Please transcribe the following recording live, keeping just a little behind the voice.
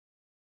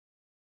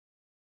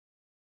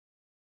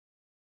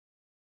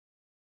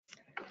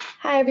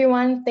Hi,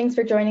 everyone. Thanks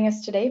for joining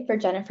us today for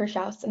Jennifer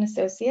Schaus and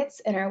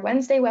Associates in our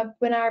Wednesday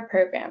webinar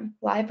program,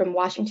 live from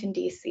Washington,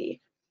 D.C.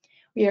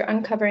 We are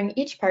uncovering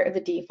each part of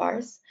the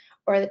DFARS,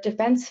 or the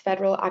Defense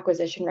Federal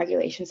Acquisition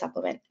Regulation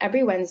Supplement,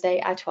 every Wednesday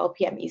at 12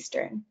 p.m.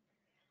 Eastern.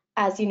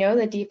 As you know,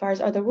 the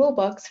DFARS are the rule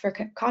books for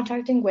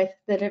contracting with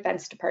the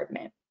Defense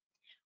Department.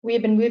 We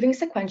have been moving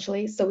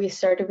sequentially, so we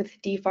started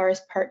with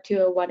DFARS Part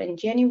 201 in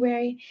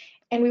January,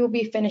 and we will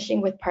be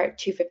finishing with Part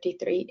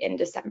 253 in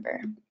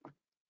December.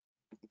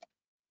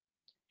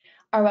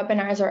 Our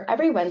webinars are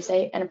every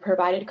Wednesday and are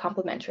provided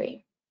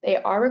complimentary. They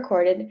are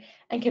recorded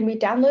and can be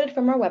downloaded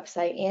from our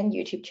website and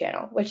YouTube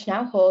channel, which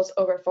now holds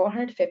over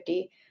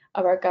 450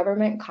 of our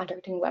government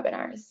contracting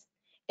webinars.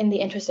 In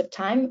the interest of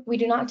time, we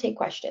do not take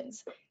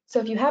questions. So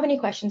if you have any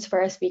questions for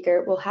our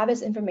speaker, we'll have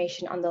his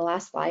information on the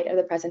last slide of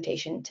the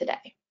presentation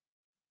today.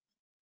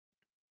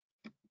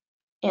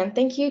 And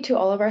thank you to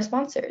all of our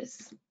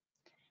sponsors.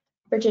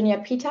 Virginia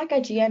PTAC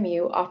at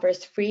GMU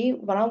offers free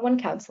one-on-one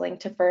counseling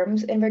to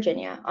firms in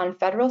Virginia on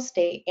federal,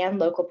 state, and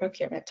local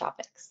procurement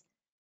topics.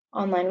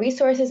 Online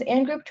resources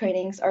and group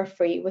trainings are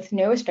free with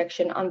no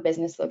restriction on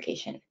business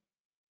location.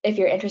 If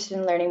you're interested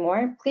in learning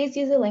more, please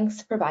use the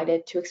links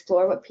provided to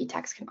explore what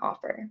PTACs can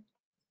offer.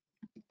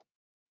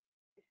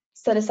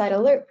 Set Aside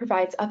Alert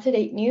provides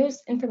up-to-date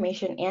news,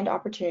 information, and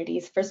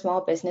opportunities for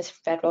small business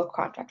federal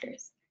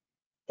contractors.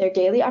 Their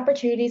daily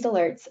opportunities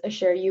alerts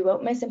assure you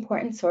won't miss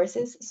important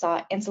sources,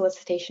 sought, and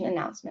solicitation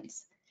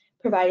announcements,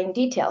 providing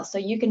details so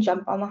you can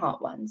jump on the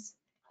hot ones.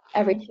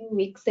 Every 2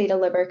 weeks, they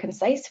deliver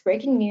concise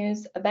breaking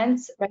news,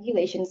 events,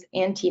 regulations,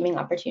 and teaming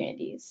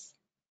opportunities.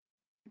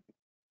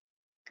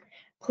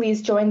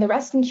 Please join the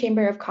Reston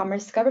Chamber of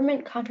Commerce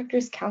Government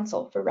Contractors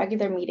Council for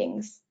regular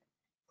meetings.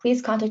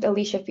 Please contact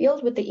Alicia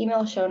Field with the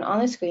email shown on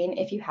the screen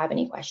if you have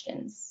any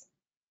questions.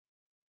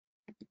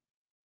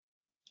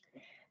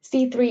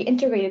 C3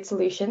 Integrated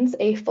Solutions,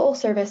 a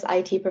full-service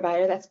IT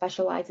provider that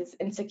specializes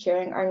in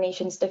securing our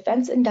nation's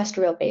defense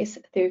industrial base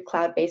through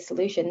cloud-based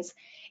solutions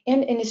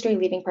and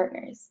industry-leading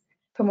partners.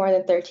 For more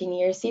than 13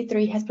 years,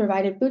 C3 has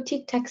provided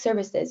boutique tech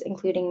services,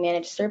 including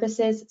managed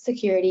services,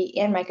 security,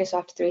 and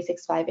Microsoft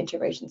 365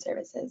 integration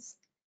services.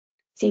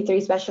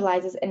 C3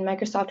 specializes in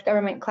Microsoft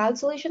government cloud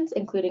solutions,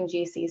 including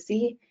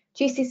GCC,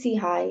 GCC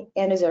High,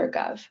 and Azure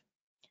Gov,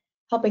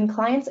 helping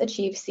clients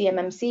achieve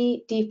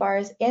CMMC,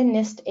 DFARS, and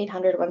NIST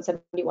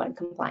 800-171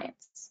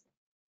 compliance.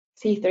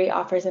 C3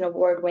 offers an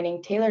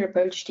award-winning tailored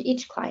approach to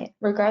each client,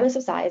 regardless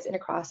of size and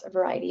across a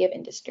variety of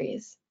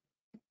industries.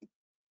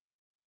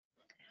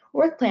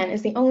 WorkPlan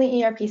is the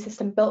only ERP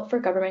system built for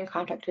government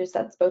contractors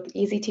that's both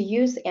easy to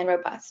use and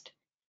robust.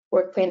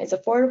 WorkPlan is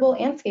affordable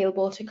and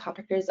scalable to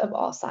contractors of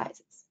all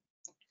sizes.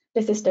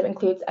 The system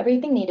includes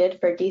everything needed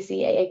for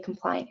DCAA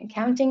compliant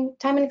accounting,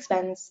 time and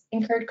expense,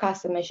 incurred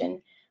cost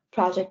submission,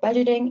 project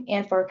budgeting,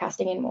 and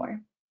forecasting, and more.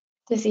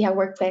 To see how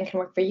WorkPlan can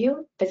work for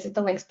you, visit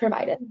the links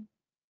provided.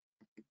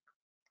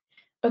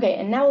 Okay,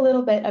 and now a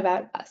little bit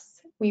about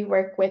us. We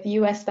work with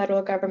U.S.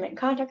 federal government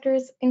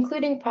contractors,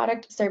 including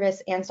product,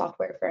 service, and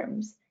software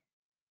firms.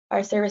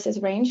 Our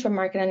services range from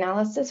market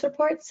analysis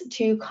reports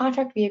to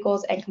contract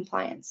vehicles and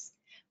compliance.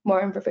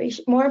 More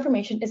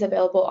information is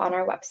available on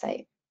our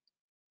website.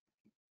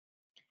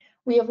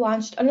 We have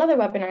launched another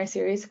webinar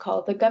series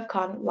called the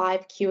GovCon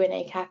Live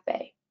Q&A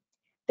Cafe.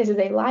 This is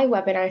a live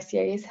webinar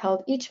series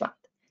held each month.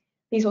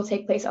 These will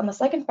take place on the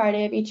second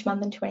Friday of each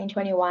month in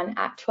 2021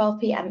 at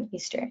 12 p.m.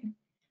 Eastern.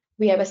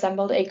 We have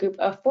assembled a group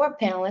of 4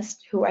 panelists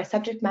who are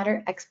subject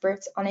matter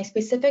experts on a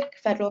specific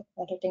federal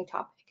contracting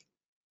topic.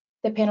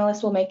 The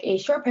panelists will make a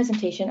short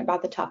presentation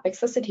about the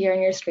topics listed here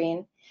on your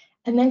screen,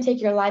 and then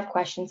take your live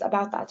questions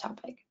about that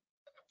topic.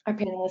 Our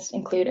panelists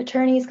include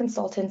attorneys,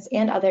 consultants,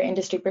 and other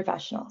industry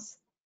professionals.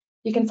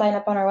 You can sign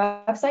up on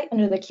our website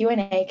under the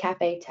Q&A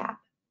Cafe tab.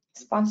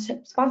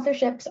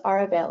 Sponsorships are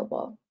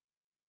available.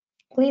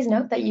 Please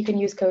note that you can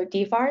use code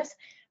DFARS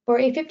for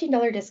a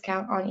 $15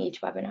 discount on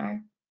each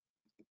webinar.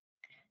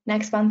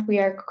 Next month, we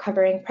are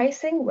covering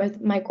pricing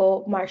with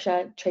Michael,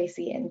 Marsha,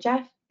 Tracy, and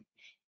Jeff.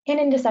 And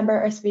in December,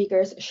 our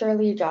speakers,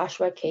 Shirley,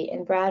 Joshua, Kate,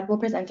 and Brad, will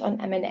present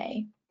on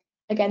M&A.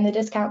 Again, the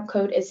discount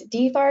code is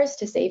DFARS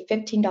to save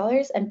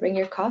 $15 and bring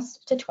your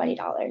cost to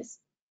 $20.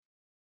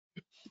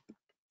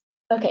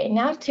 Okay,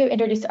 now to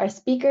introduce our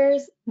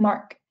speakers,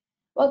 Mark.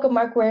 Welcome,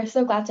 Mark. We're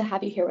so glad to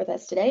have you here with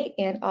us today,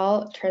 and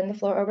I'll turn the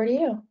floor over to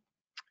you.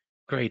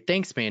 Great.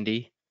 Thanks,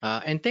 Mandy.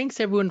 And thanks,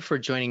 everyone, for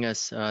joining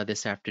us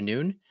this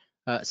afternoon.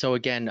 So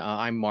again,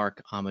 I'm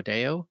Mark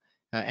Amadeo,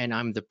 and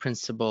I'm the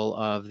principal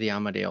of the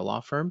Amadeo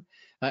Law Firm.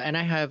 And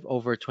I have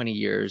over 20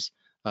 years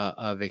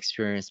of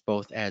experience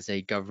both as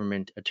a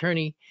government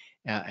attorney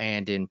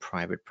and in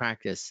private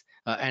practice.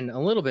 And a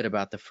little bit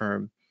about the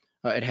firm.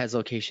 It has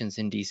locations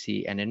in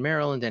DC and in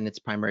Maryland, and its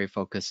primary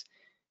focus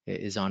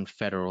is on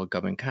federal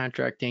government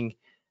contracting.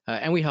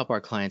 And we help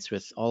our clients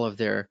with all of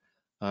their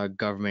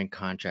government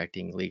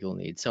contracting legal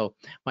needs. So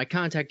my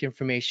contact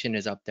information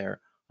is up there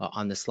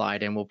on the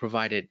slide, and we'll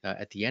provide it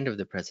at the end of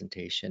the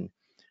presentation.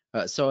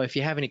 So if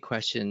you have any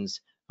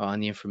questions on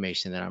the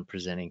information that I'm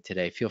presenting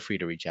today, feel free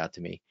to reach out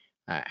to me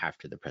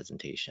after the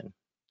presentation.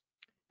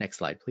 Next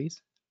slide,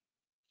 please.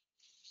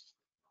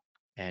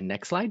 And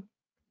next slide.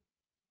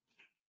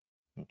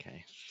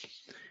 Okay.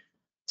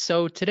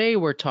 So today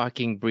we're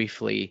talking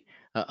briefly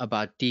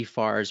about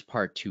DFARS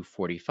Part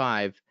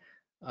 245,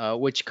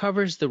 which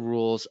covers the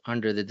rules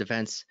under the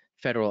Defense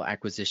Federal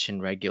Acquisition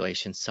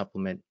Regulation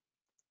Supplement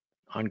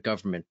on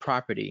government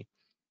property.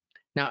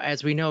 Now,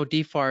 as we know,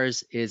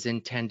 DFARS is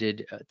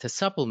intended to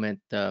supplement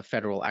the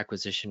Federal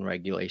Acquisition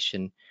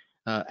Regulation,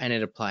 and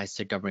it applies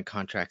to government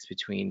contracts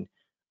between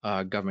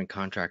government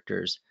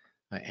contractors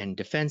and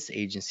defense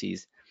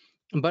agencies.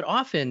 But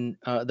often,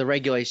 the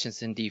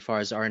regulations in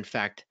DFARS are in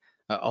fact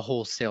a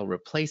wholesale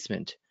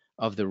replacement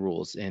of the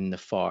rules in the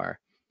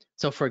FAR.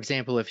 So for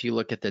example, if you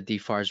look at the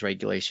DFARS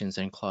regulations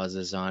and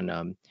clauses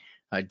on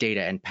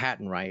data and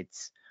patent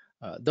rights,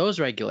 those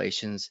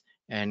regulations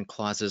and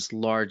clauses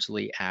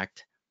largely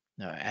act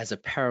as a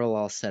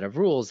parallel set of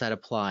rules that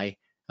apply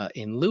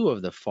in lieu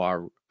of the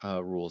FAR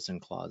rules and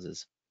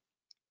clauses.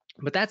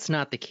 But that's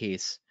not the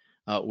case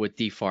with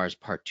DFARS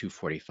Part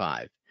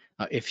 245.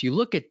 If you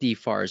look at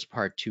DFARS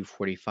Part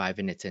 245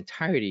 in its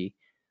entirety,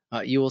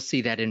 you will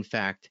see that in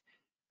fact,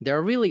 there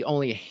are really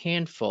only a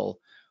handful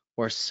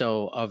or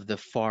so of the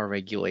FAR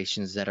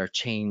regulations that are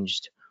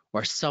changed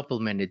or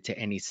supplemented to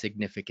any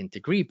significant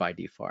degree by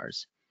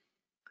DFARS.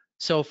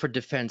 So for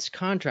defense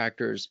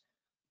contractors,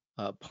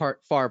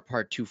 FAR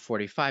Part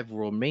 245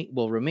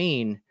 will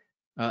remain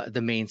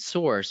the main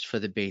source for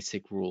the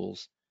basic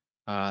rules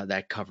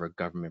that cover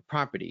government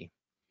property.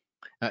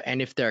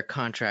 And if their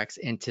contracts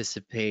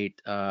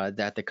anticipate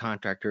that the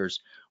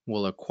contractors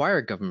will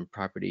acquire government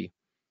property,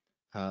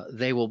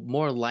 they will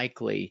more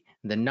likely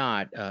than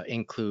not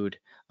include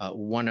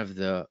one of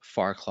the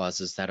FAR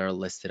clauses that are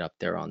listed up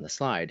there on the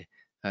slide,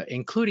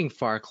 including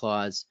FAR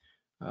clause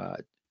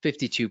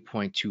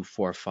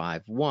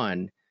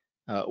 52.2451,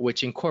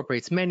 which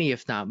incorporates many,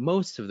 if not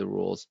most, of the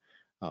rules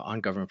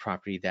on government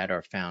property that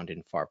are found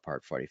in FAR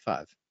Part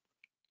 45.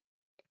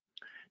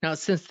 Now,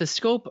 since the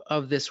scope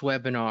of this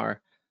webinar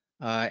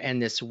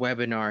and this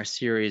webinar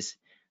series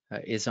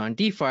is on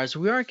DFARS,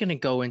 we aren't going to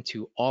go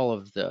into all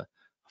of the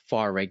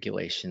FAR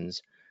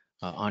regulations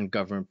on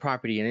government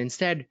property, and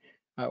instead,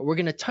 we're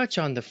going to touch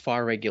on the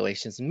FAR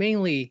regulations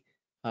mainly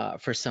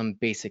for some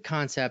basic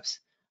concepts,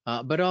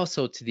 but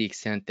also to the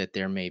extent that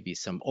there may be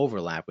some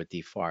overlap with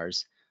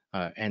DFARS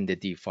and the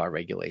DFAR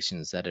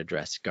regulations that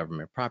address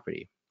government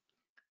property.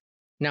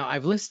 Now,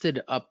 I've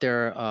listed up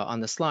there on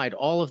the slide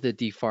all of the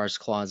DFARS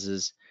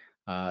clauses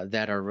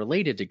that are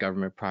related to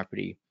government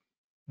property.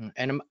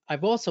 And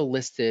I've also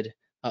listed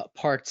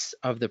parts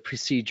of the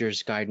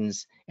Procedures,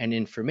 Guidance, and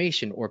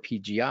Information, or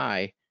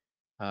PGI,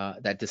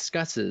 that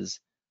discusses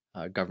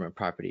government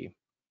property.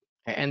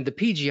 And the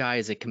PGI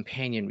is a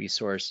companion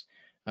resource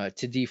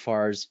to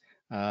DFARS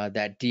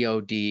that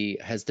DoD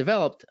has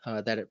developed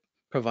that it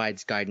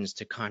provides guidance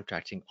to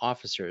contracting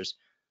officers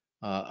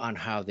on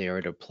how they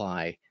are to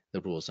apply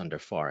the rules under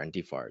FAR and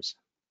DFARS.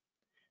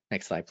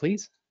 Next slide,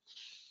 please.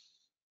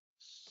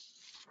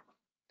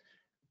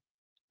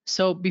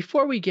 So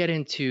before we get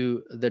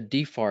into the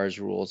DFARS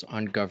rules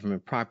on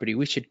government property,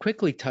 we should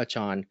quickly touch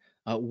on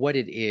what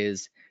it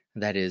is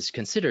that is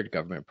considered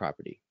government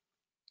property.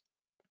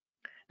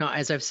 Now,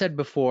 as I've said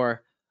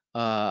before,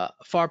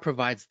 FAR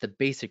provides the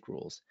basic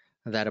rules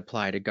that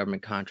apply to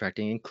government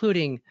contracting,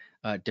 including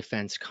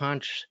defense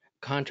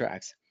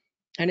contracts,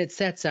 and it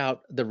sets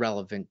out the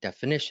relevant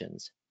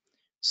definitions.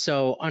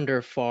 So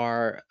under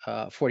FAR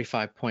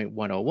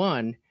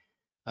 45.101,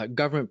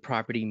 government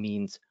property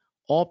means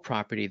all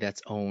property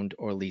that's owned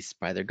or leased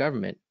by the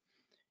government.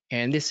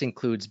 And this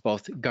includes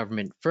both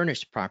government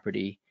furnished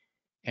property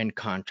and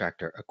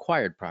contractor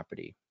acquired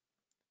property.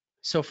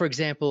 So for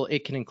example,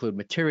 it can include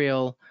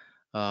material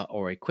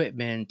or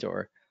equipment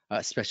or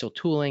special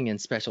tooling and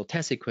special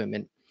test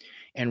equipment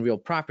and real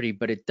property,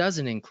 but it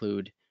doesn't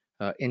include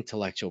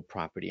intellectual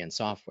property and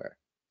software.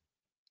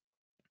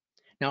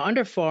 Now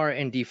under FAR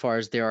and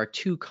DFARS, there are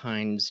two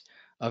kinds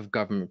of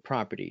government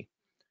property.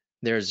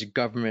 There's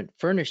government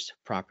furnished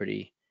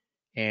property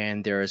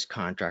and there is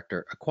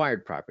contractor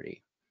acquired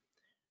property.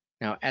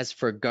 Now, as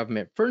for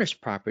government furnished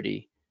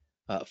property,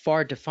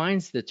 FAR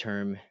defines the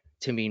term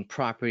to mean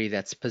property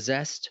that's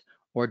possessed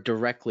or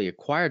directly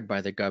acquired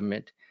by the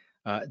government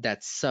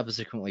that's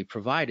subsequently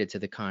provided to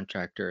the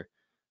contractor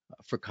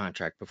for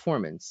contract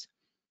performance.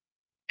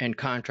 And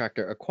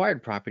contractor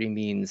acquired property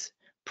means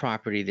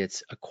property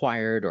that's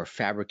acquired or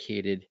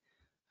fabricated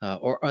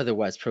or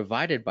otherwise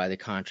provided by the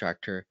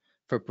contractor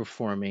for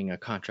performing a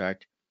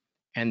contract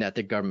and that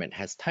the government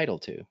has title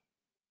to.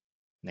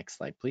 Next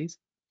slide, please.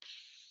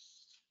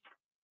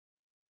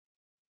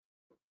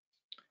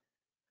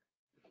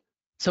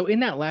 So in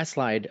that last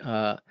slide,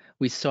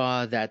 we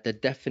saw that the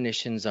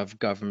definitions of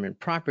government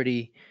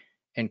property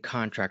and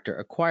contractor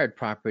acquired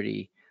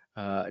property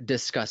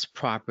discuss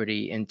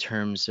property in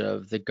terms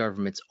of the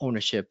government's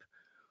ownership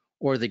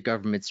or the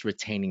government's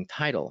retaining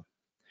title.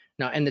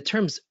 Now, and the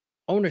terms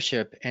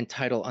ownership and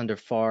title under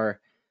FAR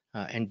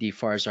and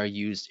DFARS are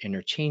used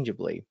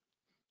interchangeably.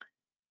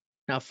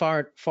 Now,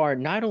 FAR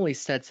not only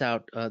sets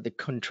out the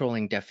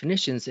controlling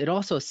definitions, it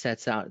also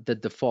sets out the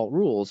default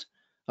rules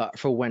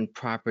for when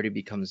property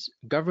becomes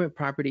government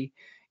property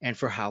and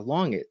for how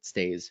long it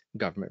stays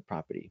government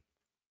property.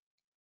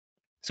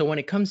 So when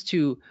it comes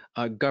to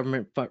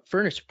government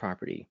furnished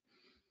property,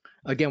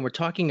 again, we're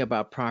talking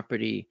about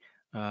property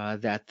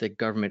that the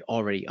government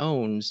already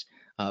owns,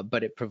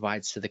 but it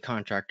provides to the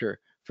contractor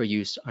for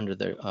use under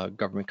the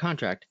government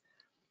contract.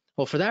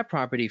 Well, for that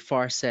property,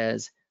 FAR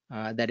says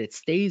that it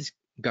stays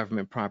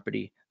government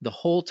property the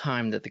whole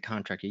time that the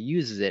contractor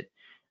uses it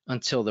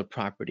until the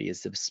property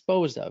is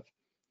disposed of.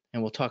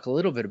 And we'll talk a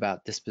little bit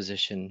about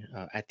disposition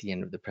at the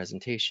end of the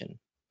presentation.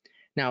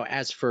 Now,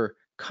 as for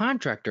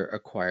contractor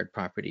acquired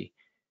property,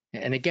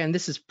 and again,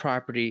 this is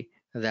property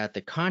that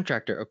the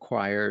contractor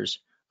acquires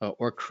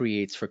or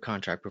creates for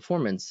contract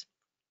performance.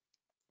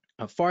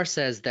 FAR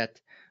says that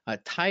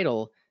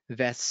title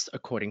vests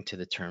according to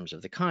the terms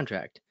of the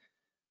contract.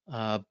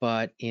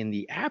 But in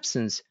the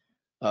absence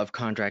of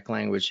contract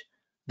language,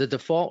 the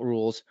default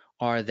rules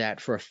are that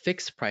for a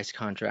fixed price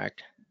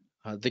contract,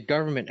 the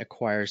government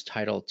acquires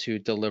title to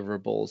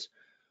deliverables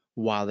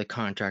while the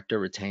contractor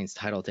retains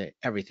title to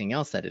everything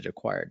else that it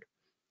acquired.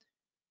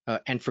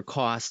 And for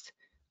cost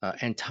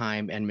and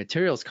time and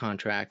materials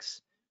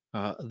contracts,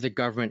 the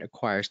government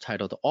acquires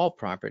title to all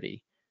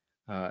property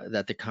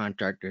that the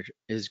contractor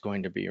is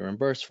going to be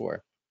reimbursed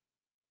for.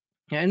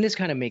 And this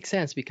kind of makes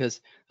sense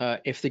because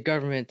if the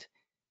government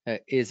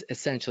is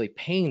essentially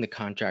paying the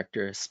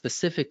contractor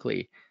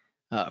specifically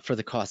for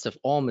the cost of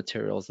all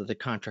materials that the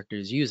contractor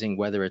is using,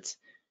 whether it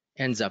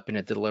ends up in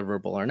a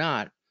deliverable or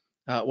not,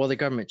 well, the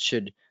government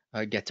should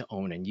get to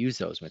own and use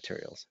those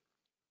materials.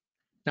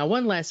 Now,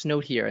 one last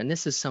note here, and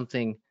this is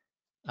something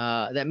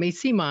that may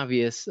seem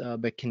obvious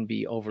but can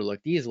be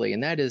overlooked easily,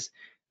 and that is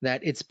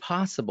that it's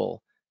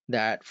possible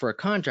that for a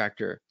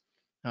contractor,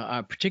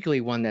 particularly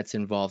one that's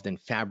involved in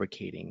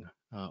fabricating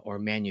or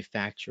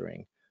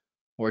manufacturing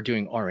or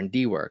doing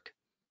R&D work,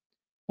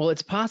 well,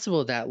 it's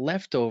possible that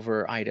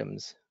leftover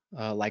items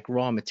like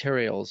raw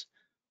materials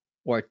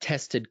or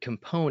tested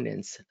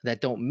components that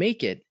don't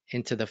make it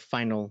into the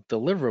final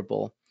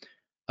deliverable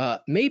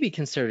may be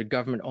considered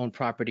government-owned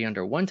property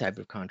under one type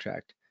of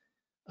contract,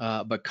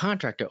 but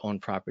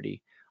contractor-owned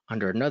property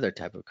under another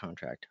type of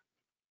contract.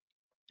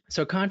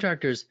 So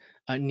contractors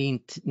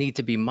need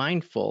to be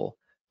mindful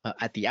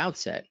at the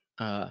outset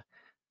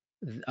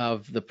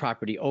of the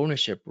property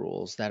ownership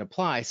rules that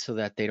apply so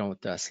that they don't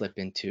slip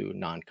into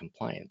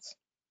non-compliance.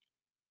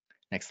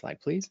 Next slide,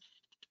 please.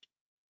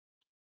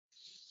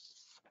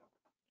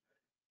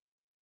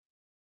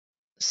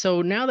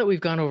 So now that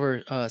we've gone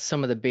over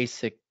some of the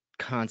basic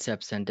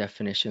concepts and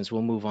definitions,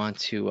 we'll move on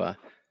to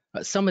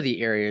some of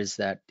the areas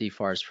that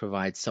DFARS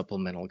provides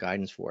supplemental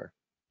guidance for.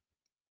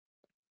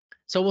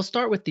 So we'll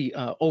start with the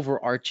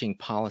overarching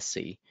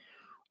policy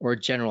or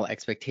general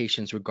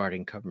expectations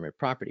regarding government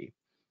property.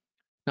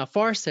 Now,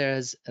 FAR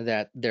says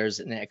that there's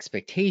an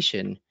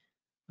expectation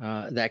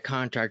that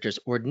contractors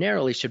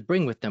ordinarily should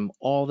bring with them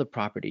all the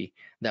property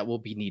that will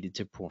be needed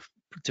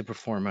to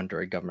perform under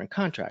a government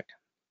contract.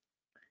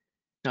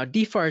 Now,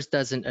 DFARS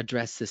doesn't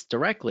address this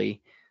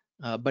directly,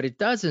 but it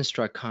does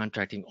instruct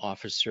contracting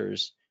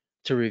officers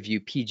to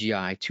review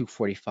PGI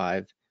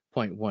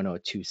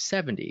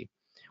 245.10270,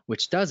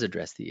 which does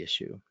address the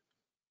issue.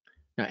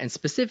 Now, and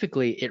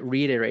specifically, it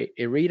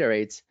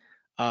reiterates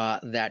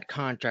that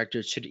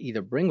contractors should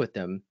either bring with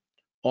them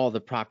all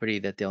the property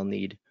that they'll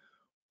need,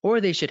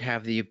 or they should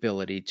have the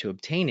ability to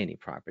obtain any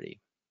property.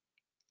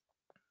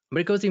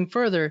 But it goes even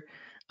further,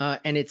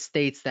 and it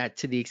states that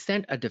to the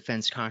extent a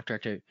defense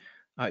contractor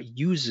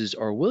uses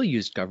or will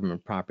use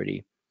government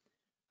property,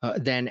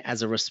 then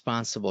as a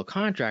responsible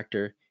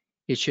contractor,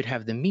 it should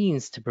have the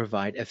means to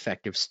provide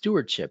effective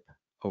stewardship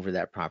over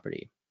that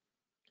property.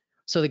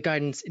 So the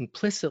guidance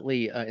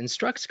implicitly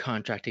instructs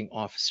contracting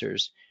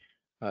officers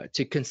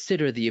to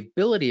consider the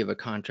ability of a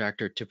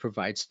contractor to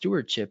provide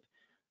stewardship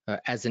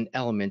as an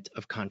element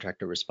of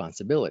contractor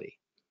responsibility.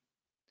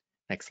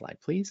 Next slide,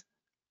 please.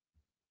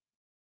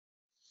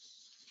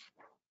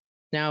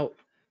 Now,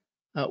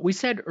 we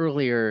said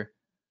earlier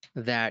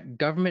that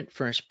government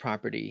furnished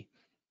property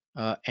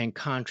and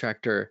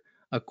contractor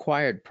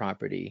acquired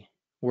property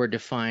were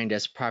defined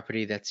as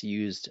property that's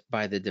used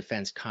by the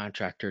defense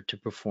contractor to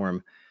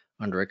perform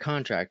under a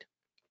contract.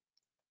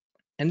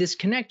 And this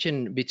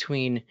connection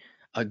between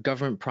a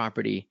government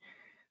property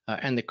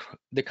and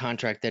the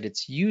contract that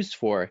it's used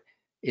for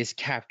is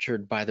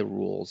captured by the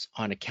rules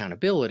on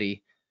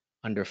accountability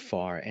under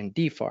FAR and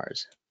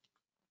DFARS.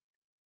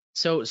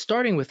 So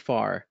starting with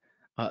FAR,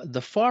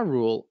 the FAR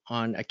rule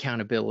on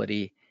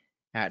accountability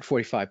at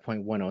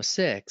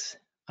 45.106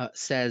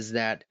 says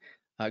that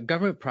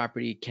government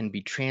property can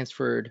be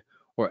transferred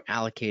or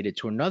allocated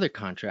to another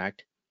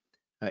contract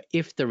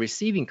if the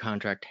receiving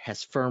contract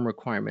has firm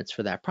requirements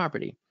for that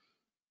property.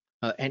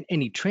 And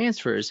any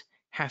transfers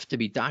have to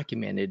be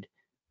documented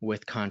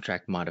with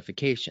contract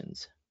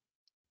modifications.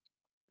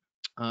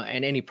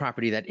 And any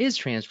property that is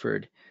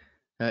transferred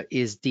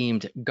is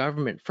deemed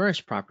government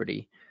furnished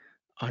property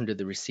under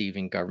the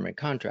receiving government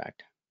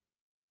contract.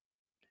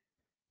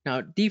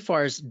 Now,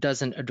 DFARS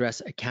doesn't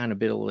address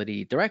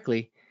accountability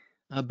directly,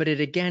 but it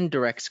again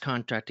directs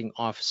contracting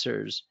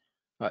officers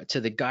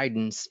to the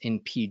guidance in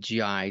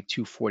PGI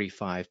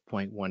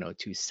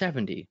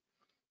 245.10270,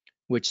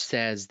 which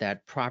says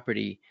that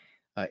property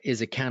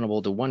is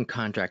accountable to one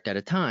contract at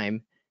a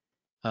time,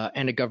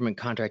 and a government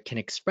contract can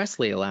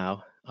expressly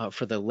allow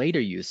for the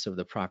later use of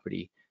the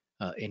property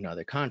in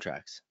other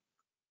contracts.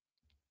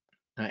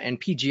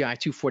 And PGI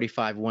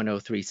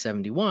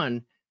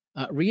 245.10371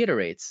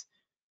 reiterates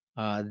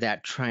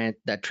that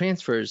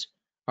transfers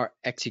are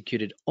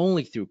executed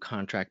only through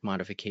contract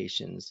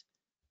modifications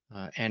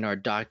and are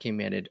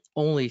documented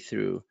only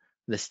through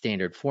the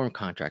standard form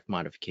contract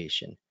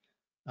modification,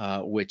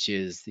 which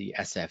is the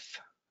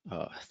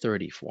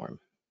SF30 form.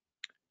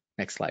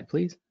 Next slide,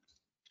 please.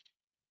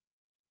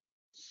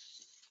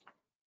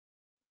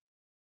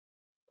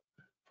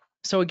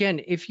 So again,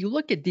 if you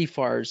look at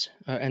DFARS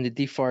and the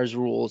DFARS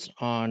rules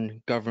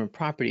on government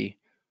property,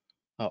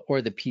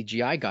 or the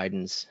PGI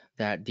guidance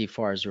that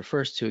DFARS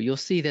refers to, you'll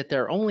see that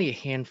there are only a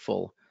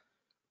handful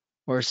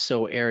or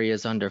so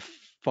areas under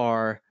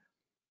FAR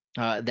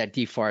that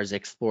DFARS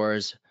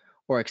explores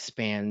or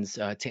expands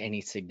to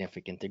any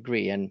significant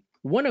degree. And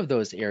one of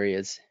those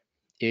areas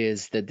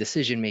is the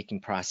decision-making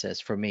process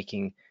for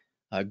making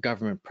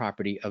government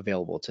property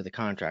available to the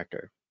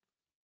contractor.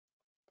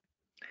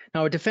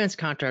 Now, a defense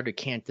contractor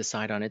can't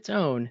decide on its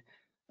own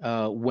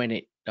when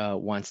it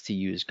wants to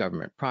use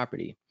government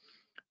property.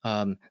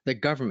 The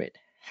government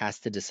has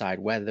to decide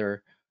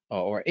whether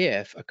or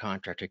if a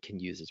contractor can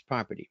use its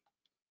property.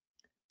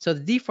 So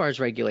the DFARS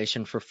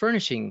regulation for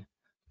furnishing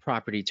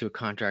property to a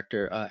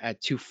contractor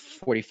at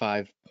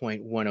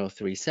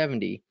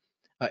 245.10370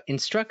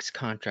 instructs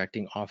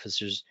contracting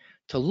officers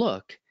to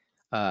look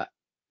at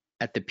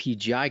the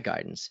PGI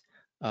guidance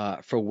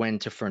for when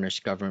to furnish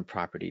government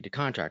property to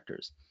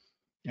contractors.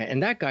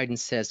 And that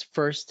guidance says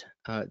first,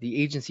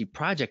 the agency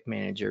project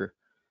manager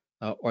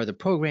or the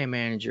program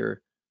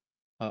manager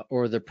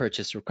or the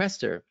purchase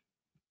request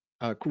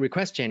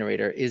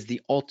generator is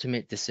the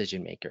ultimate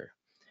decision maker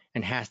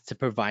and has to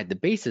provide the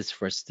basis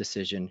for its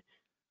decision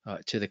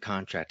to the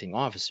contracting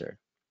officer.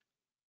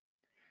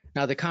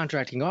 Now, the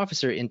contracting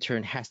officer in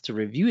turn has to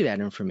review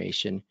that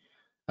information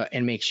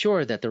and make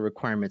sure that the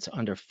requirements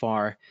under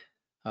FAR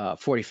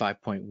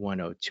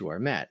 45.102 are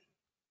met.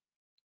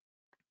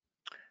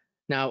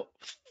 Now,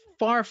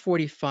 FAR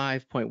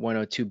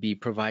 45.102B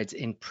provides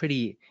in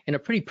a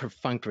pretty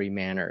perfunctory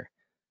manner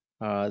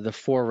the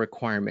four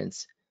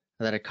requirements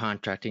that a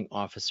contracting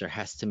officer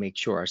has to make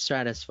sure are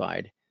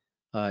satisfied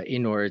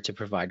in order to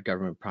provide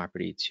government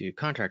property to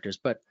contractors.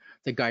 But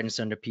the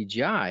guidance under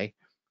PGI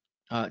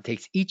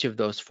takes each of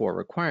those four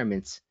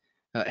requirements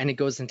and it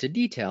goes into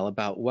detail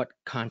about what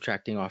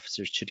contracting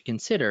officers should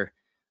consider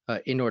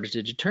in order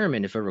to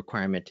determine if a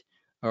requirement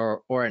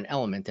or an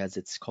element, as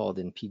it's called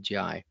in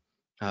PGI,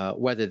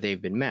 whether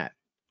they've been met.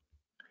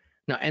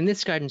 Now, and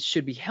this guidance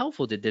should be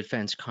helpful to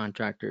defense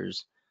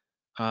contractors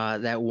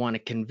that want to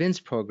convince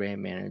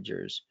program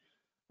managers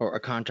or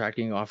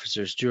contracting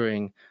officers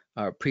during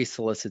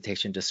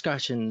pre-solicitation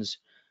discussions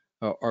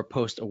or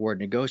post-award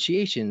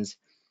negotiations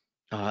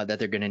that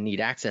they're going to need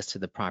access to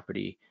the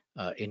property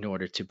in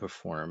order to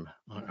perform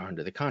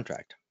under the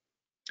contract.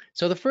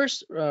 So the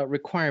first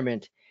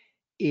requirement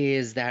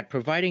is that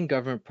providing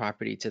government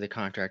property to the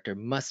contractor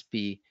must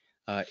be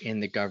in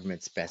the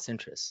government's best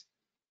interests.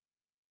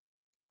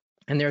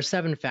 And there are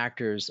 7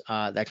 factors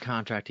that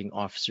contracting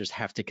officers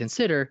have to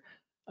consider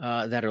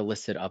that are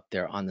listed up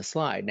there on the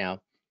slide.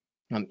 Now,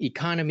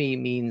 economy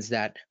means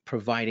that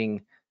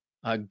providing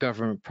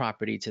government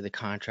property to the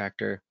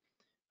contractor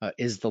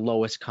is the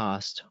lowest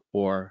cost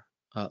or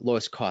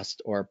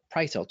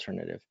price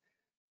alternative.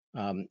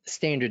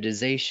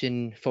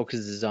 Standardization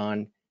focuses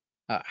on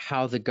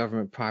how the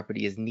government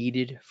property is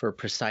needed for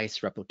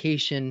precise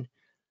replication.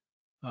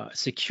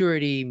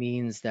 Security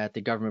means that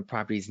the government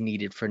property is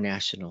needed for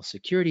national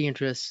security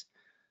interests.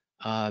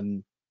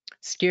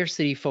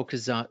 Scarcity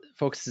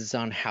focuses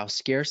on how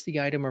scarce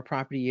the item or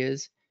property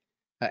is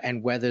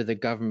and whether the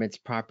government's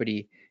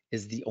property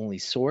is the only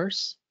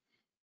source.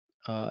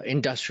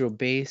 Industrial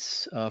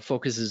base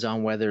focuses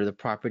on whether the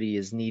property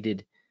is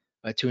needed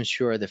to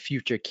ensure the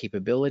future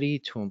capability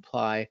to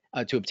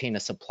obtain a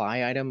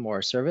supply item or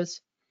a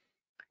service.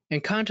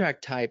 And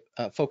contract type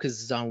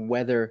focuses on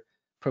whether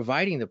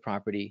providing the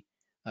property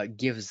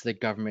gives the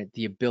government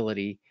the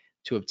ability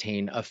to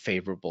obtain a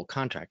favorable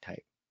contract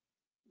type.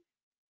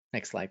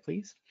 Next slide,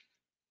 please.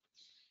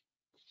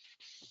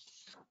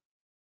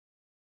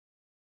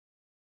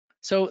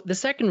 So the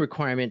second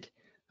requirement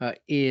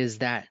is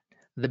that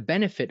the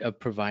benefit of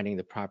providing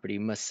the property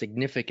must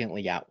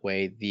significantly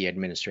outweigh the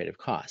administrative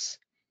costs.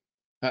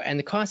 And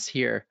the costs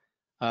here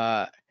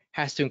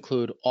has to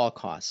include all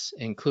costs,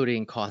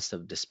 including cost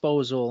of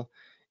disposal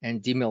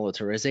and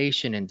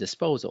demilitarization and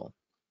disposal.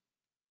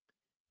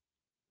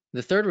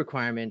 The third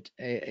requirement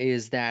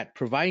is that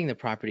providing the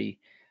property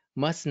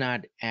must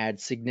not add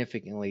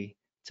significantly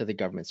to the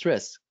government's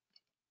risk.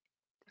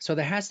 So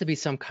there has to be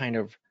some kind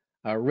of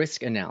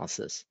risk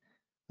analysis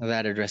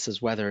that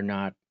addresses whether or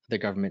not the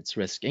government's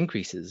risk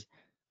increases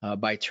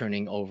by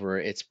turning over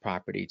its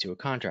property to a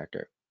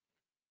contractor.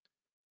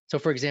 So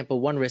for example,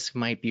 one risk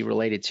might be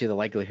related to the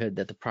likelihood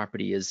that the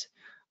property is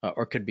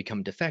or could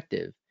become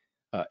defective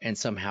and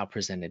somehow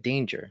present a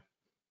danger.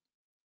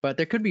 But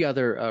there could be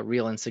other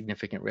real and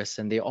significant risks,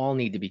 and they all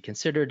need to be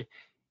considered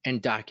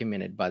and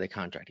documented by the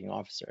contracting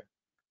officer.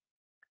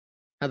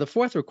 Now, the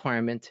fourth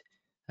requirement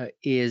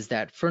is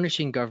that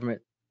furnishing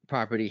government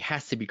property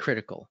has to be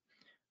critical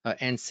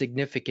and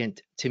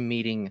significant to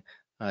meeting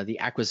the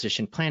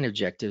acquisition plan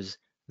objectives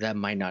that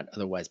might not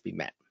otherwise be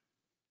met.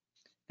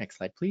 Next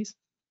slide, please.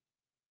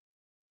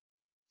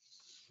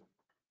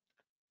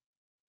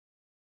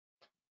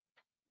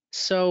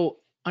 So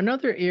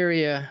another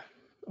area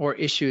or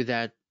issue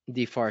that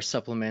DFARS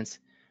supplements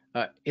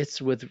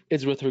is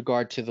with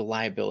regard to the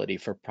liability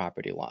for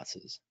property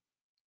losses.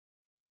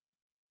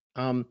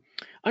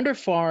 Under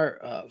FAR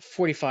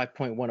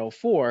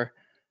 45.104,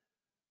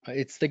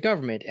 it's the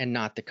government and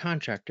not the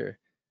contractor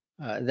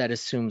that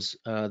assumes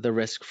the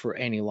risk for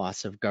any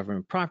loss of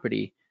government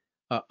property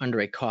under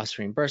a cost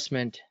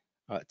reimbursement,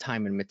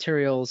 time and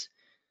materials,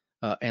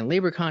 and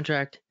labor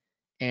contract,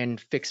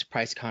 and fixed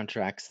price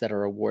contracts that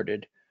are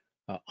awarded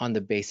on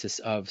the basis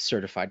of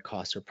certified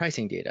cost or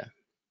pricing data.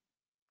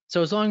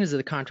 So as long as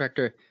the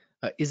contractor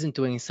isn't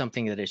doing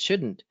something that it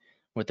shouldn't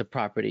with the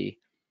property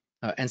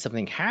and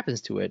something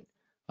happens to it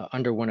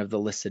under one of the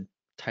listed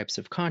types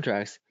of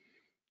contracts,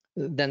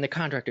 then the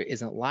contractor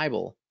isn't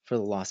liable for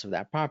the loss of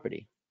that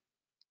property.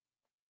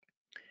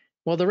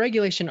 Well, the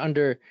regulation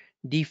under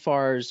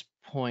DFARS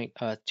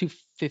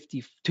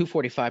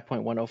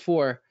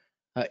 245.104,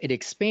 it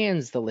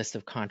expands the list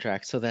of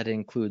contracts so that it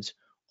includes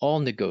all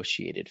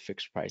negotiated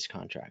fixed price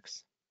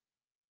contracts.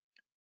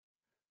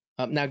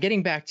 Now,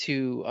 getting back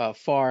to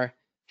FAR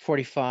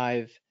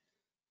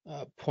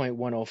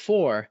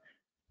 45.104,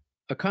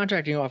 a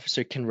contracting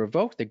officer can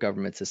revoke the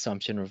government's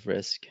assumption of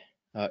risk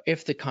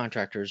if the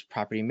contractor's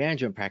property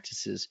management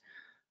practices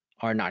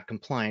are not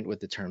compliant with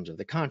the terms of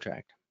the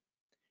contract.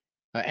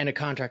 And a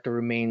contractor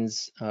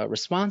remains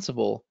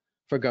responsible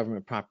for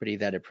government property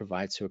that it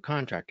provides to a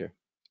contractor.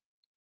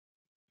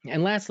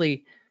 And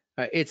lastly,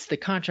 it's the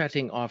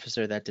contracting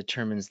officer that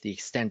determines the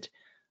extent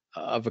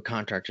of a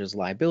contractor's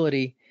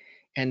liability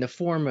and the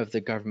form of the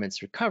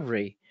government's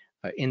recovery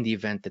in the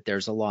event that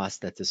there's a loss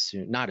that's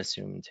not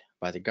assumed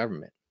by the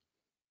government.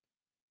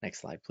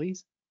 Next slide,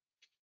 please.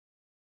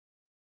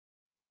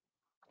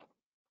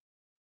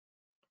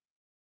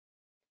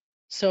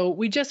 So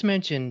we just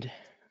mentioned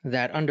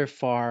that under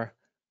FAR,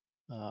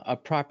 a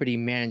property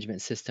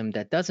management system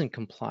that doesn't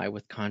comply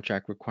with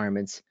contract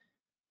requirements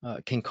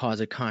can cause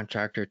a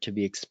contractor to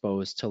be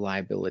exposed to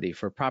liability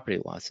for property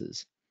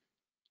losses.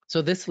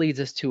 So this leads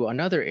us to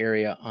another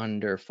area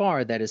under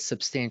FAR that is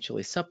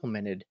substantially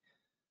supplemented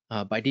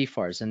by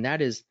DFARS, and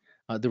that is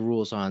the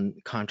rules on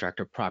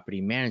contractor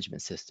property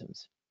management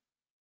systems.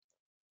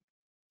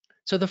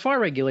 So the FAR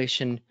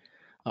regulation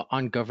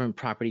on government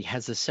property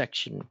has a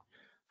section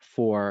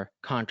for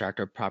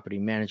contractor property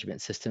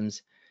management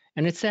systems,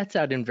 and it sets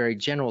out in very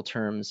general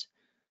terms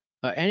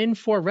and in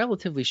 4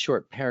 relatively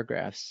short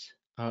paragraphs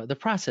the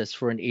process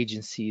for an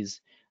agency's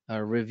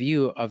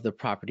review of the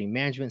property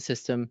management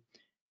system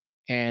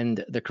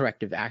and the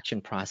corrective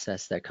action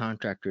process that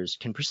contractors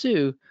can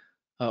pursue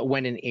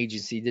when an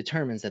agency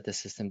determines that the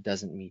system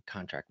doesn't meet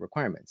contract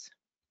requirements.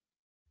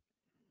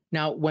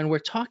 Now, when we're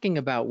talking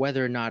about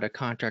whether or not a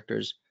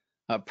contractor's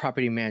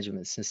property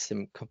management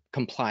system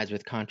complies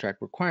with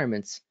contract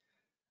requirements,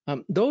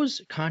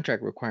 those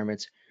contract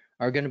requirements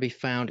are going to be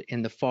found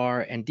in the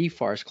FAR and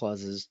DFARS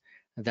clauses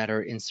that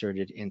are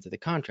inserted into the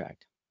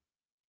contract.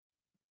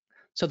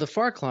 So the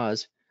FAR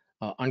clause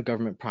on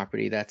government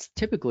property, that's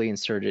typically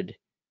inserted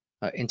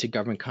into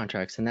government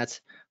contracts, and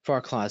that's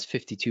FAR clause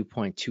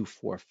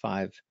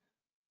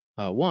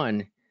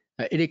 52.245(1).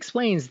 It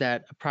explains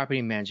that a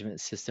property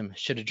management system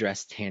should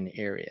address 10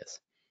 areas.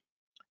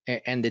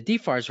 And the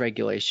DFARS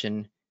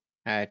regulation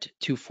at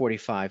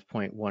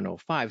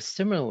 245.105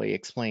 similarly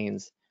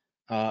explains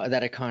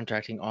that a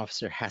contracting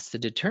officer has to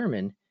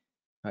determine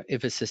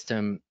if a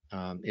system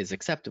is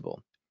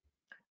acceptable.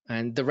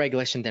 And the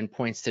regulation then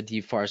points to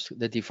the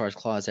DFARS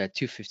clause at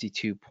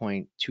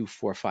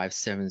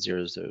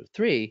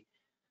 252.2457003,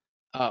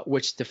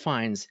 which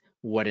defines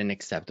what an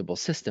acceptable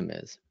system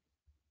is.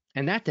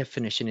 And that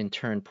definition in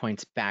turn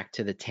points back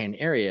to the 10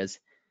 areas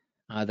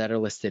that are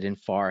listed in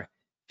FAR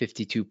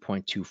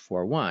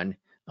 52.241,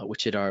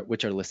 which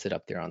are listed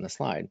up there on the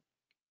slide.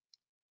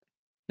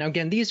 Now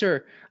again, these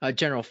are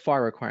general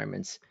FAR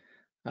requirements,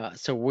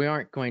 so we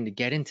aren't going to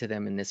get into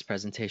them in this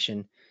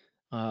presentation,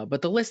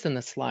 but the list and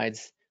the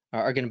slides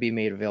are going to be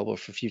made available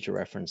for future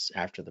reference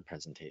after the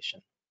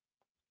presentation.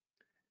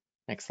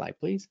 Next slide,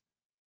 please.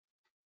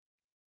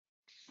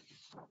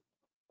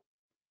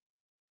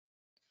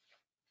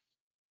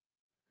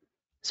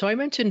 So I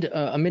mentioned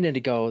a minute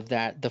ago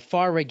that the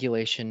FAR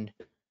regulation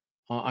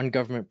on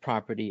government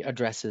property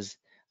addresses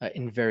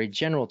in very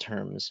general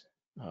terms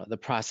the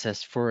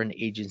process for an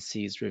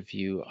agency's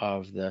review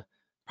of the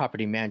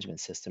property management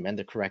system and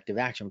the corrective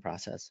action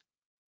process.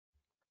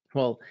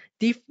 Well,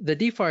 the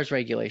DFARS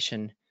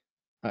regulation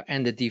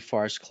and the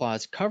DFARS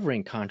clause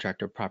covering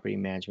contractor property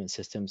management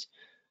systems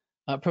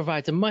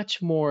provides a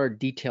much more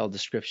detailed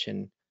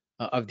description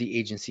of the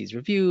agency's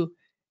review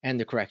and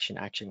the corrective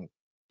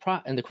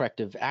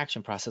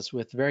action process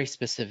with very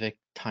specific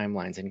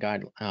timelines and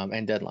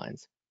and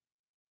deadlines.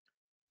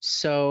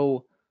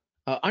 So,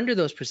 under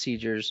those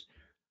procedures,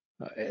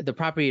 the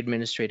property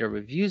administrator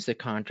reviews the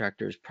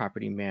contractor's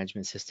property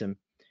management system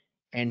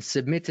and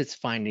submits its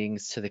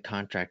findings to the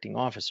contracting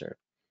officer.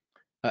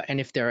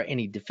 And if there are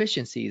any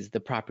deficiencies, the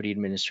property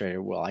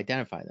administrator will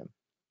identify them.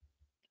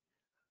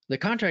 The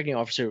contracting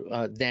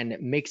officer then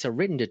makes a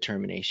written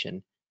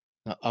determination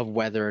of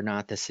whether or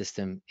not the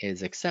system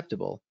is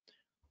acceptable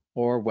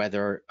or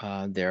whether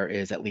there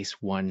is at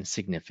least one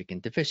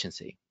significant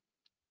deficiency.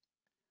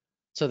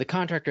 So the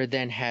contractor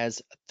then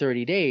has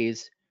 30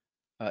 days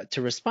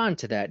to respond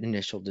to that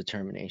initial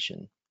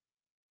determination.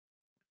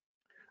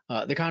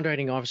 The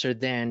contracting officer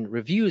then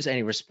reviews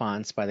any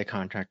response by the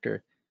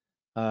contractor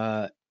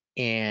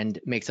and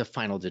makes a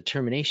final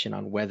determination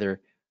on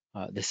whether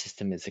the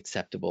system is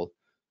acceptable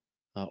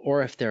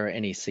or if there are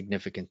any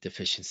significant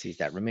deficiencies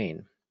that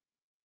remain.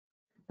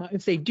 Now,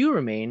 if they do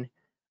remain,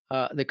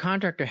 the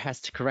contractor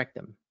has to correct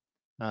them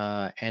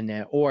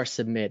or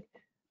submit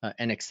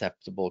an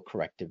acceptable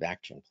corrective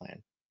action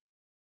plan.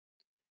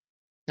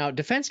 Now,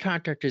 defense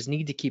contractors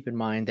need to keep in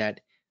mind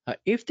that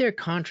if their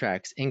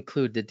contracts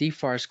include the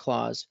DFARS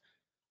clause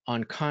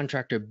on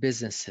contractor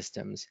business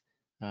systems,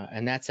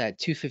 and that's at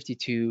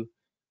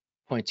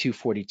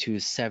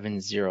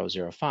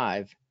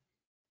 252.242.7005,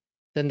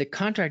 then the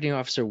contracting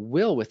officer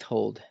will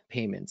withhold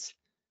payments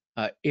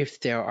if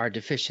there are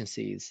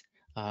deficiencies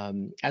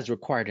as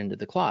required under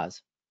the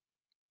clause.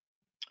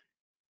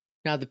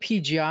 Now, the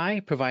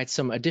PGI provides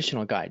some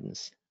additional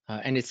guidance,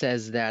 and it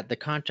says that the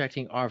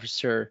contracting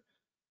officer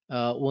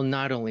will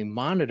not only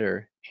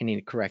monitor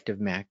any corrective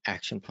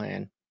action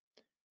plan,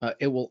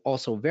 it will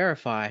also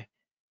verify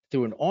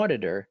through an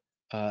auditor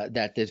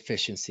that the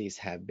deficiencies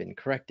have been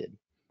corrected.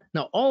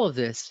 Now, all of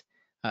this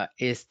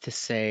is to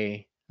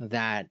say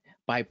that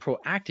by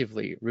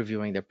proactively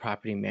reviewing their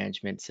property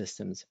management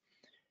systems,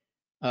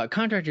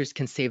 contractors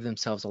can save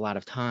themselves a lot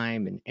of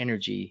time and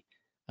energy,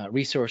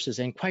 resources,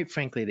 and quite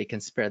frankly, they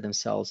can spare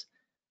themselves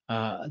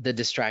the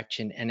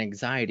distraction and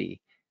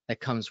anxiety that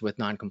comes with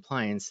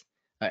noncompliance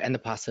and the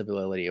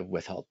possibility of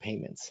withheld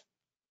payments.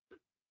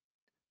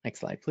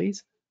 Next slide,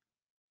 please.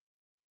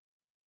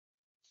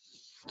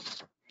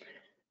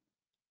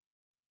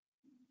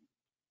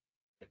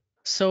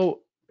 So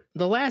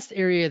the last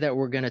area that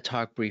we're going to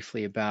talk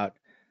briefly about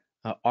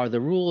are the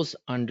rules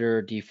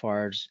under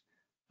DFARS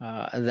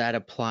that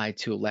apply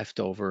to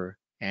leftover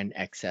and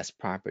excess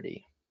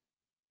property.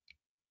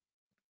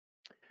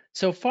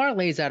 So FAR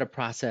lays out a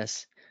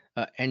process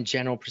and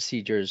general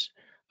procedures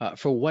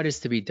for what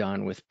is to be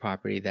done with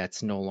property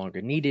that's no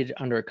longer needed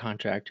under a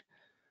contract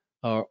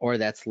or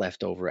that's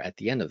left over at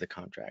the end of the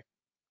contract.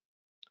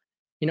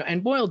 You know,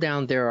 and boiled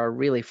down, there are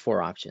really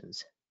four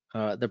options.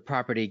 The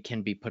property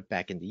can be put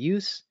back into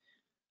use,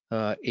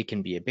 it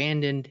can be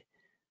abandoned,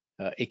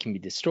 it can be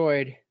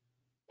destroyed,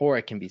 or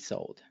it can be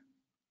sold.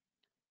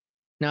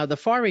 Now, the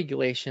FAR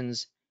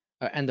regulations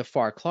and the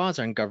FAR clause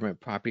on government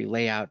property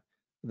lay out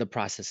the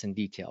process in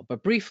detail,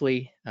 but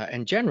briefly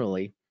and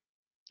generally,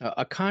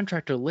 a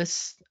contractor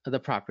lists the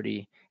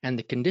property and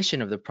the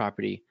condition of the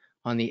property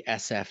on the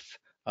SF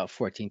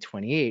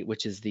 1428,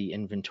 which is the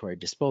inventory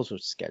disposal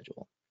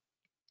schedule.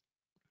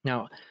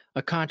 Now,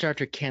 a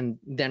contractor can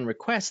then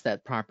request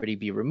that property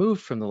be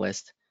removed from the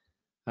list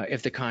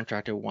if the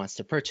contractor wants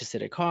to purchase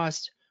it at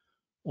cost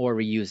or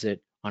reuse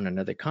it on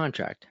another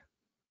contract.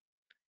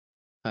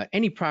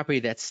 Any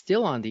property that's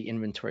still on the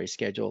inventory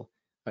schedule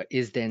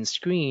is then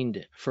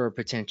screened for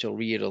potential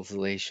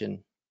reutilization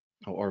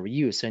or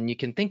reuse. And you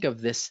can think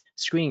of this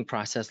screening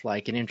process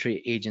like an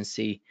entry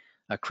agency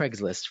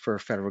Craigslist for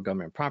federal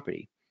government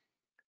property.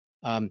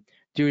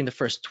 During the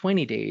first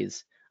 20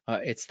 days,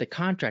 it's the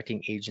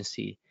contracting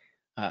agency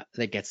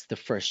that gets the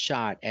first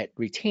shot at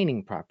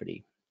retaining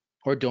property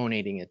or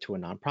donating it to a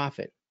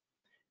nonprofit.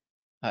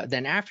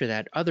 Then after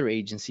that, other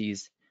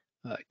agencies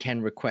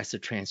can request a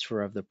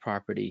transfer of the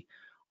property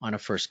on a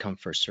first come,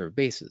 first served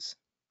basis.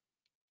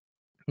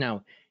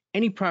 Now,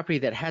 any property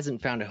that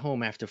hasn't found a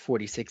home after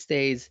 46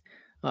 days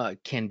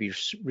can be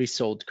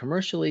resold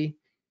commercially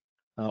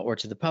or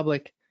to the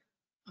public.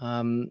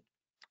 And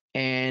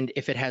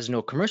if it has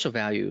no commercial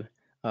value,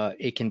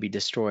 it can be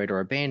destroyed or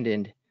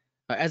abandoned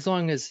as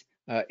long as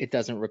it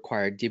doesn't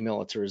require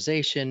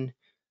demilitarization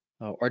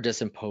or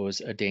doesn't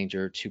pose a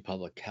danger to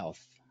public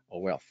health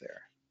or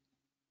welfare.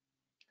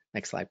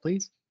 Next slide,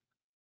 please.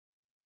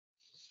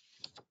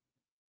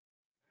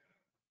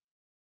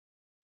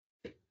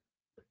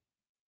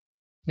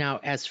 Now,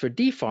 as for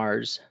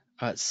DFARS,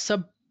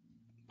 subpart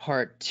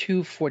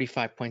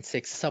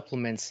 245.6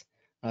 supplements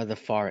the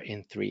FAR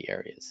in three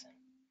areas.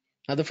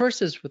 Now, the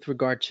first is with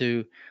regard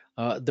to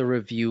the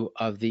review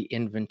of the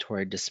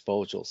inventory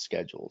disposal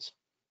schedules.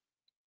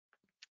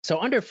 So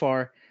under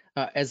FAR,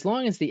 as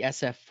long as the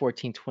SF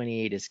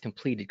 1428 is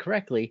completed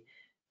correctly,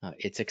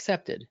 it's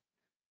accepted.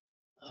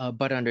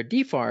 But under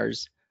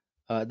DFARS,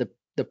 the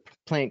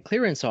plant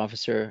clearance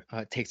officer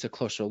takes a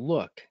closer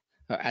look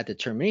at the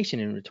termination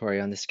inventory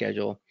on the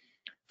schedule,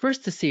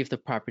 first to see if the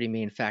property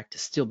may in fact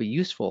still be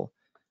useful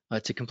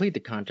to complete the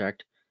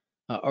contract,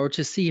 or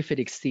to see if it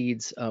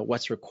exceeds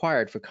what's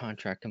required for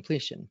contract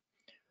completion,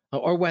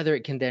 or whether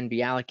it can then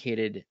be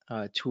allocated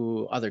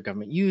to other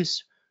government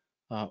use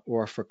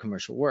or for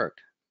commercial work.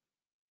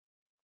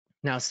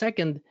 Now,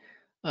 second,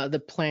 the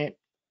plant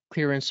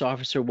clearance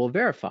officer will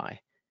verify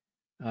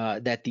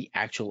that the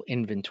actual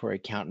inventory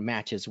count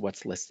matches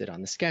what's listed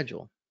on the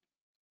schedule.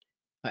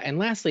 And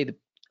lastly,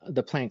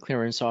 the plant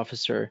clearance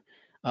officer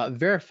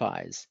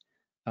verifies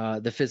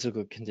the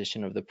physical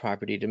condition of the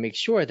property to make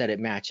sure that it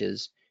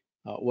matches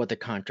what the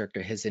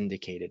contractor has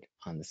indicated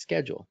on the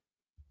schedule.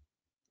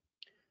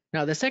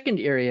 Now, the second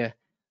area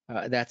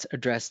that's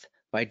addressed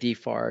by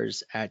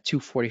DFARS at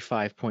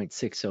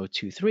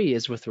 245.6023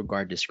 is with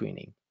regard to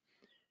screening.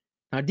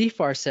 Now,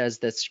 DFARS says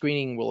that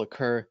screening will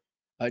occur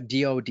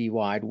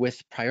DoD-wide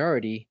with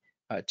priority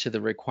to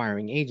the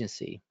requiring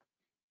agency.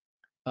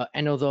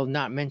 And although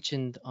not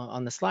mentioned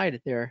on the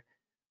slide there,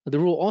 the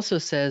rule also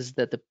says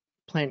that the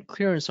plant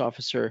clearance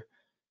officer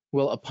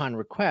will, upon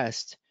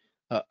request,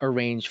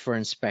 arrange for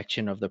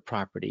inspection of the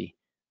property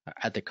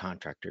at the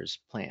contractor's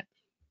plant.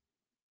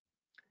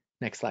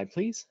 Next slide,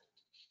 please.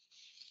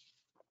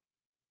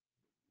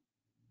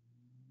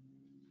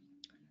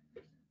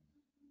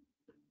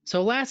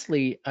 So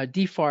lastly,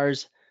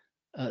 DFARS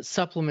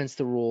supplements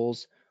the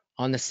rules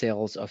on the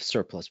sales of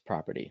surplus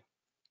property.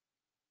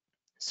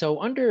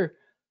 So under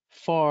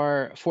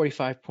FAR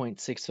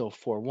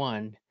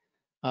 45.6041,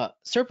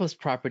 surplus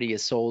property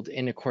is sold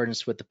in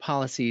accordance with the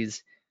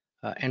policies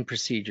and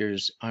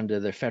procedures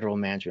under the Federal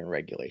Management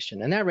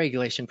Regulation. And that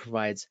regulation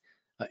provides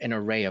an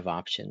array of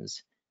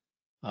options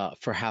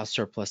for how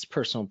surplus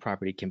personal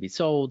property can be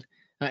sold.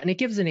 And it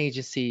gives an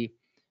agency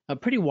a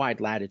pretty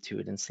wide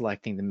latitude in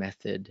selecting the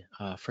method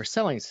for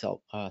selling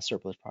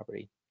surplus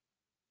property.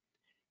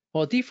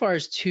 While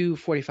DFARS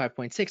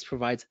 245.6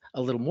 provides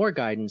a little more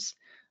guidance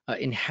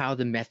in how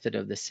the method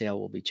of the sale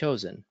will be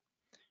chosen.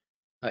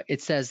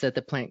 It says that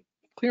the plant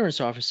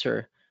clearance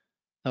officer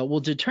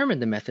will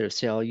determine the method of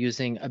sale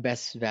using a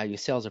best value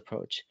sales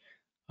approach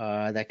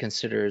that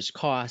considers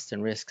costs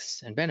and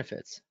risks and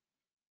benefits.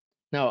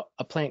 Now,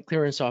 a plant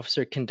clearance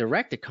officer can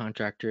direct a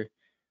contractor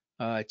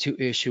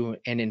to issue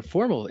an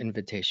informal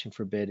invitation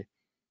for bid,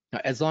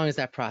 as long as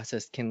that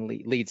process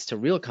leads to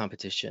real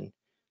competition,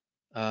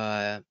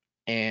 and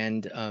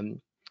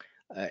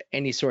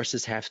any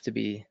sources have to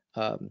be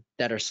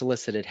that are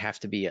solicited have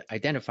to be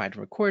identified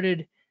and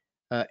recorded,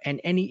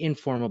 and any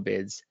informal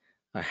bids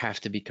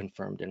have to be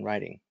confirmed in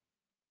writing.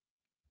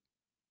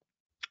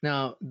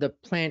 Now, the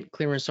plant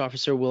clearance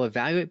officer will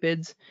evaluate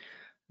bids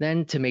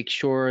then to make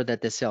sure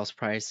that the sales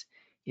price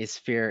is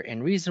fair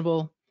and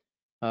reasonable.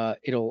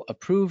 It'll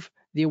approve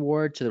the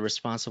award to the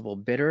responsible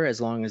bidder as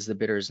long as the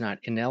bidder is not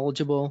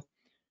ineligible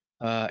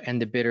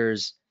and the bid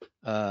is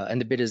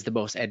the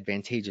most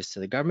advantageous to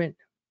the government.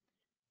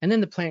 And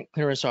then the plant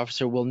clearance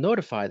officer will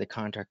notify the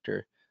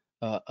contractor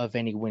of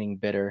any winning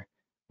bidder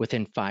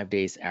within 5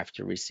 days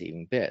after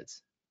receiving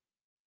bids.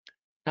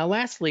 Now,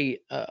 lastly,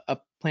 a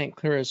plant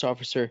clearance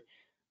officer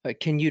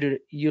can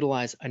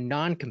utilize a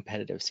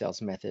non-competitive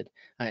sales method,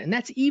 and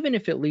that's even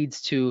if it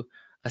leads to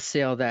a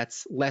sale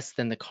that's less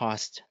than the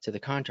cost to the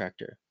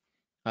contractor.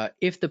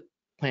 If the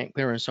plant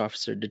clearance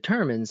officer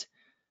determines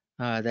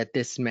that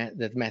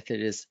the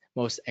method is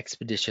most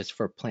expeditious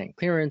for plant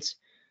clearance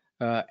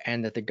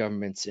and that the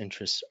government's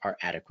interests are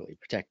adequately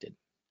protected.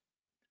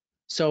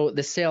 So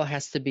the sale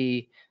has to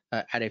be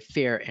at a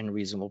fair and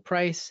reasonable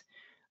price,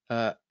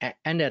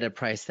 and at a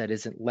price that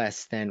isn't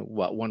less than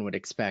what one would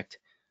expect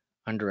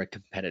under a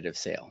competitive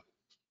sale.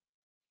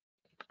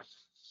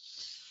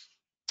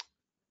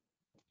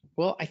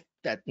 Well,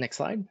 next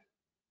slide.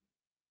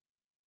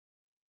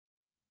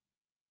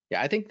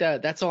 Yeah, I think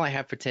that's all I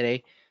have for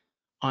today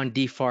on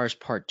DFARS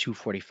Part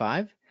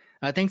 245.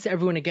 Thanks to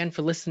everyone again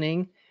for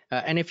listening.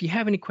 And if you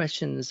have any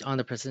questions on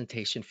the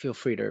presentation, feel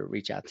free to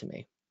reach out to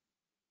me.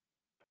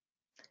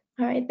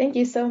 All right, thank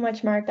you so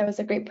much, Mark. That was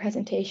a great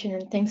presentation,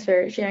 and thanks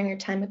for sharing your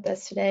time with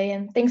us today.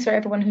 And thanks for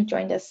everyone who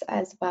joined us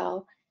as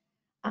well.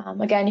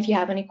 Again, if you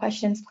have any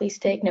questions, please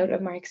take note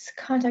of Mark's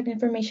contact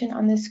information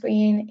on the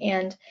screen,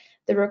 and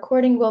the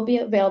recording will be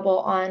available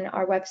on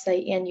our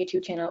website and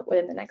YouTube channel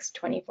within the next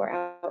 24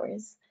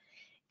 hours.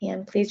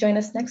 And please join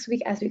us next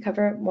week as we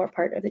cover more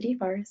part of the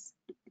DFARS.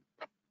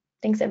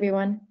 Thanks,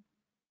 everyone.